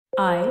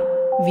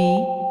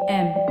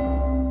IVM.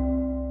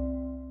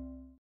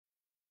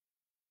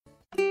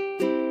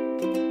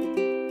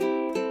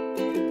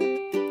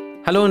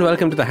 Hello and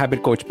welcome to the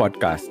Habit Coach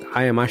podcast.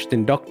 I am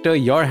Ashdin Doctor,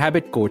 your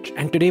habit coach,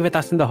 and today with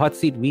us in the hot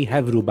seat we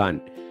have Ruban.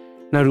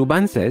 Now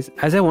Ruban says,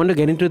 as I want to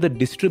get into the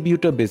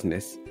distributor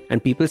business,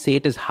 and people say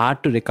it is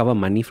hard to recover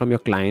money from your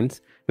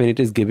clients when it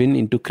is given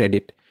into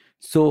credit,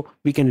 so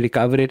we can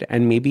recover it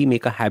and maybe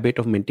make a habit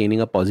of maintaining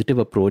a positive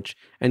approach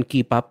and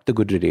keep up the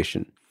good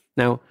relation.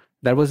 Now,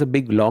 that was a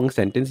big long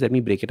sentence. Let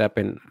me break it up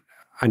and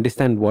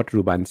understand what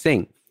Ruban's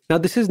saying. Now,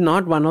 this is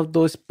not one of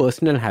those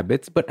personal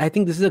habits, but I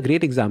think this is a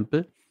great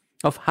example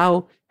of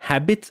how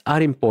habits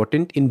are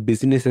important in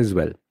business as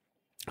well.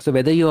 So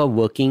whether you are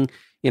working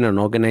in an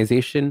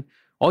organization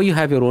or you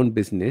have your own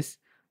business,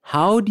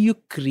 how do you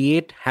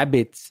create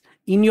habits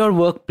in your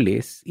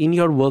workplace, in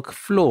your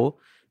workflow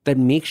that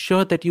make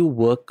sure that you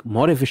work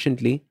more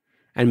efficiently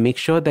and make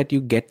sure that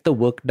you get the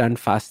work done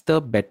faster,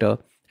 better,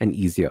 and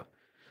easier?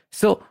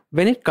 So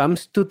when it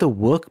comes to the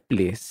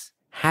workplace,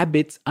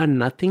 habits are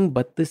nothing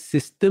but the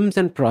systems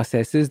and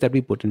processes that we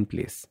put in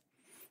place.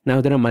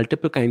 Now, there are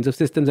multiple kinds of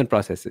systems and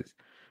processes.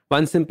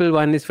 One simple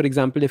one is, for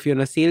example, if you're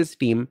in a sales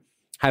team,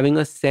 having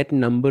a set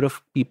number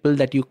of people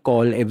that you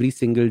call every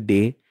single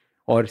day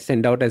or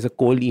send out as a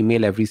cold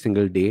email every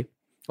single day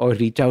or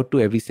reach out to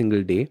every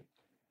single day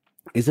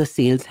is a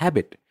sales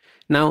habit.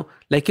 Now,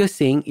 like you're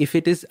saying, if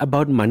it is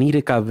about money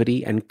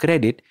recovery and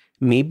credit,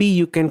 maybe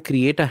you can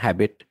create a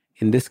habit,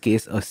 in this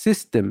case, a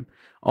system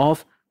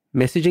of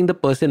messaging the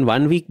person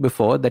 1 week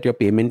before that your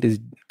payment is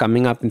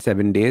coming up in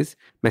 7 days,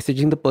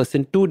 messaging the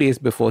person 2 days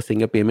before saying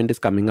your payment is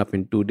coming up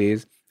in 2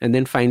 days, and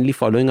then finally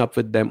following up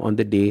with them on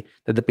the day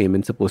that the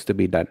payment's supposed to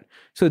be done.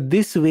 So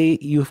this way,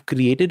 you've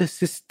created a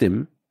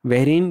system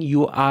wherein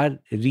you are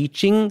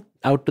reaching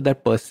out to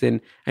that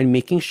person and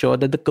making sure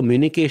that the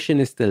communication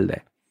is still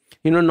there.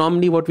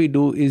 Normally what we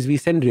do is we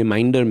send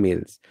reminder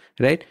mails,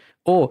 right?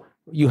 Oh,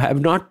 you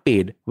have not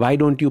paid. Why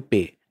don't you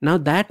pay? Now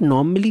that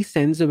normally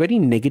sends a very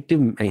negative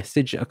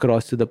message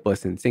across to the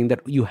person saying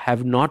that you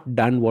have not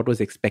done what was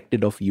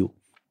expected of you.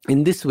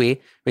 In this way,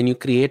 when you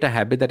create a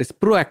habit that is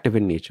proactive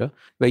in nature,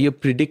 where you're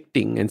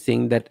predicting and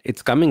saying that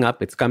it's coming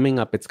up, it's coming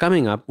up, it's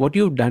coming up, what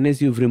you've done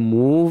is you've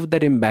removed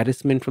that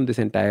embarrassment from this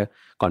entire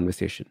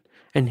conversation.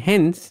 And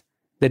hence,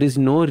 there is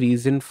no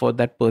reason for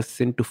that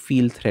person to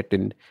feel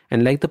threatened.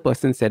 And like the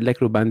person said, like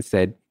Ruban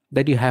said,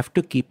 that you have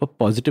to keep a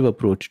positive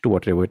approach to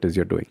whatever it is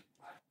you're doing.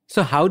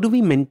 So how do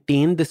we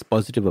maintain this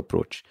positive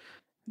approach?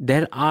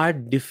 There are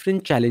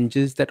different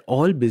challenges that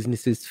all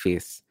businesses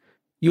face.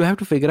 You have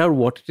to figure out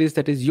what it is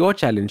that is your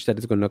challenge that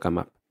is going to come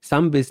up.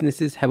 Some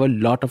businesses have a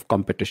lot of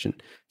competition.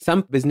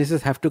 Some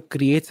businesses have to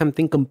create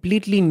something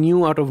completely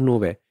new out of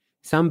nowhere.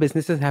 Some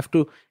businesses have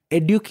to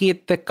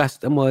educate their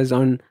customers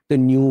on the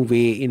new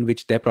way in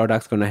which their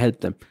product's going to help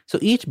them. So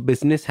each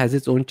business has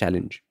its own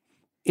challenge.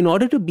 In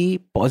order to be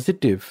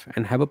positive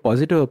and have a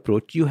positive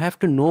approach, you have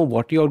to know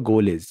what your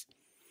goal is,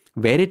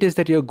 where it is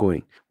that you're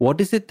going.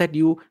 What is it that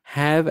you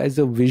have as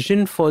a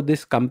vision for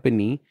this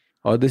company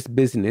or this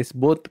business,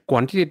 both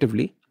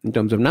quantitatively in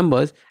terms of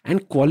numbers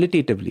and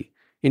qualitatively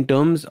in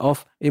terms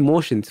of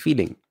emotions,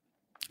 feeling.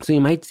 So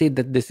you might say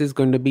that this is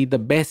going to be the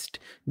best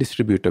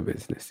distributor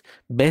business.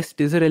 Best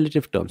is a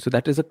relative term. So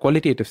that is a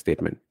qualitative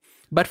statement.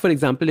 But for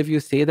example, if you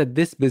say that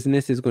this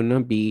business is going to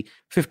be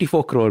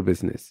 54 crore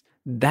business,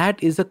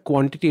 that is a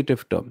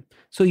quantitative term.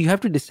 So you have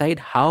to decide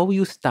how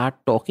you start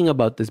talking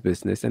about this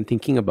business and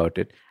thinking about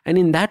it. And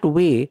in that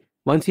way,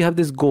 once you have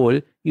this goal,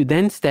 you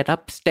then set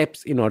up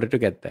steps in order to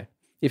get there.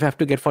 If I have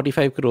to get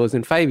 45 crores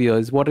in 5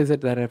 years, what is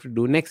it that I have to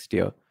do next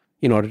year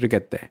in order to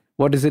get there?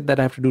 What is it that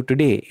I have to do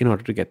today in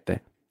order to get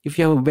there? If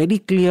you have a very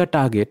clear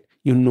target,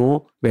 you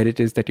know where it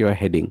is that you are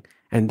heading.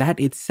 And that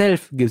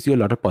itself gives you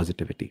a lot of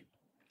positivity.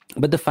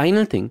 But the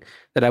final thing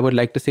that I would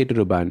like to say to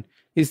Ruban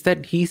is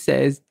that he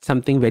says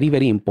something very,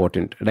 very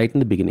important right in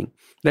the beginning.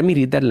 Let me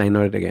read that line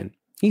out again.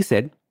 He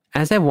said,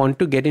 as I want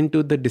to get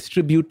into the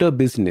distributor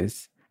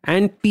business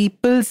and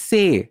people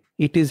say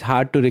it is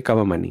hard to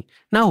recover money.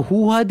 Now,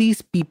 who are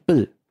these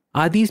people?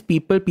 Are these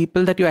people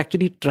that you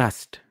actually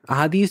trust?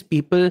 Are these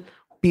people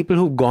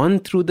who've gone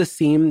through the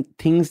same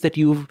things that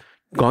you've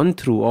gone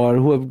through or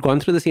who have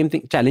gone through the same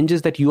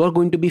challenges that you are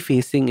going to be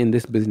facing in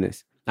this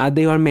business? Are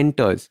they your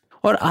mentors?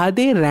 Or are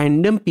they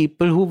random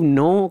people who've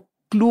no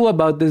clue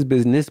about this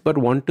business but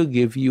want to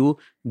give you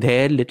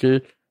their little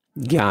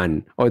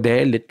gyan or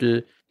their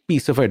little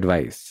piece of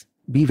advice?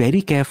 Be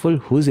very careful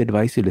whose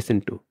advice you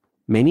listen to.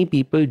 Many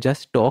people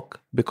just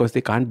talk because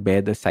they can't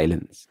bear the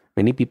silence.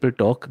 Many people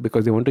talk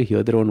because they want to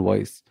hear their own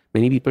voice.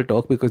 Many people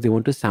talk because they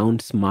want to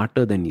sound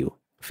smarter than you.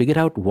 Figure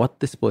out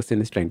what this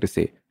person is trying to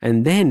say.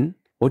 And then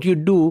what you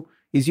do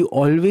is you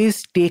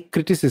always take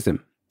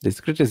criticism. There's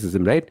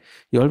criticism, right?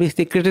 You always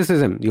take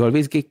criticism. You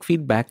always get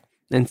feedback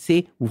and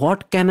say,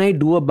 what can I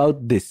do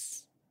about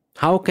this?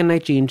 How can I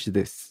change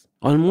this?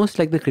 Almost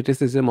like the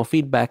criticism or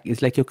feedback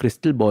is like your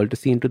crystal ball to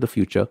see into the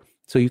future.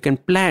 So you can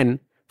plan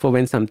for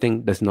when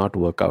something does not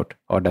work out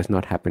or does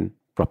not happen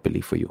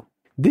properly for you.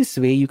 This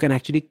way, you can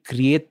actually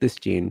create this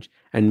change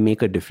and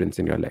make a difference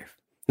in your life.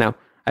 Now,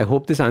 I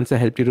hope this answer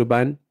helped you,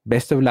 Ruban.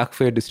 Best of luck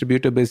for your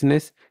distributor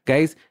business.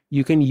 Guys,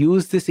 you can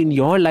use this in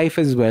your life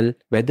as well,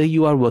 whether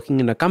you are working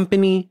in a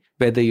company,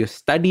 whether you're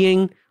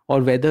studying,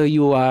 or whether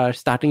you are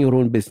starting your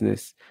own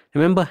business.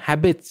 Remember,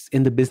 habits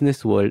in the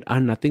business world are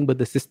nothing but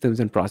the systems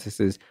and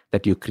processes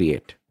that you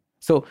create.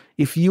 So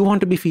if you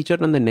want to be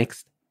featured on the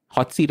next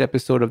Hot Seat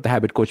episode of the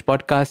Habit Coach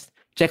podcast,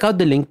 check out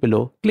the link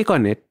below, click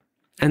on it,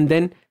 and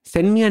then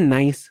send me a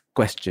nice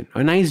question,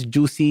 a nice,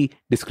 juicy,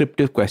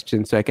 descriptive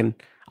question so I can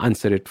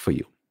answer it for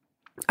you.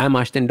 I'm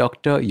Ashdin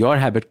Doctor, your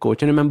habit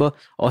coach. And remember,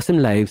 awesome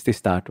lives, they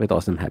start with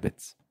awesome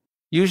habits.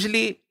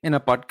 Usually in a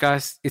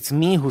podcast, it's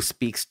me who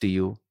speaks to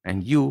you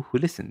and you who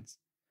listens.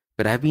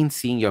 But I've been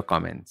seeing your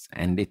comments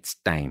and it's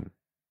time.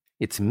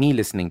 It's me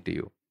listening to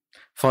you.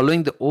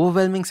 Following the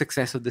overwhelming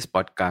success of this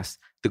podcast,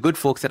 the good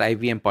folks at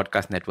IVM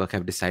Podcast Network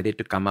have decided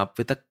to come up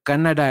with a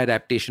Kannada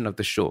adaptation of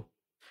the show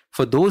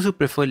for those who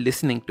prefer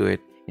listening to it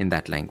in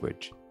that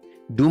language.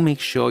 Do make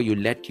sure you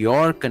let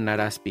your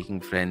Kannada speaking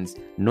friends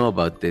know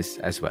about this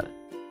as well.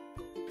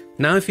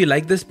 Now, if you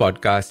like this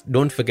podcast,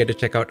 don't forget to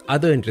check out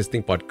other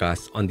interesting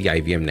podcasts on the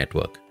IVM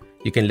network.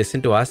 You can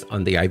listen to us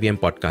on the IVM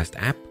Podcast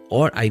app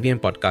or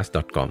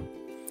ivmpodcast.com.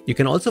 You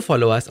can also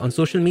follow us on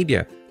social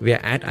media. We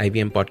are at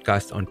IVM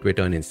Podcast on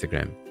Twitter and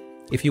Instagram.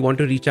 If you want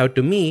to reach out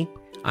to me,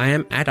 I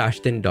am at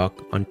Ashdin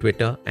Doc on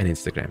Twitter and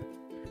Instagram.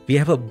 We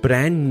have a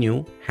brand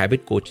new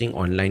habit coaching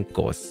online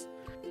course,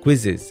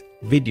 quizzes,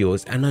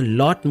 videos, and a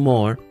lot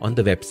more on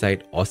the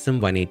website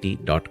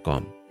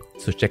awesome180.com.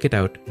 So check it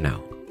out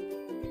now.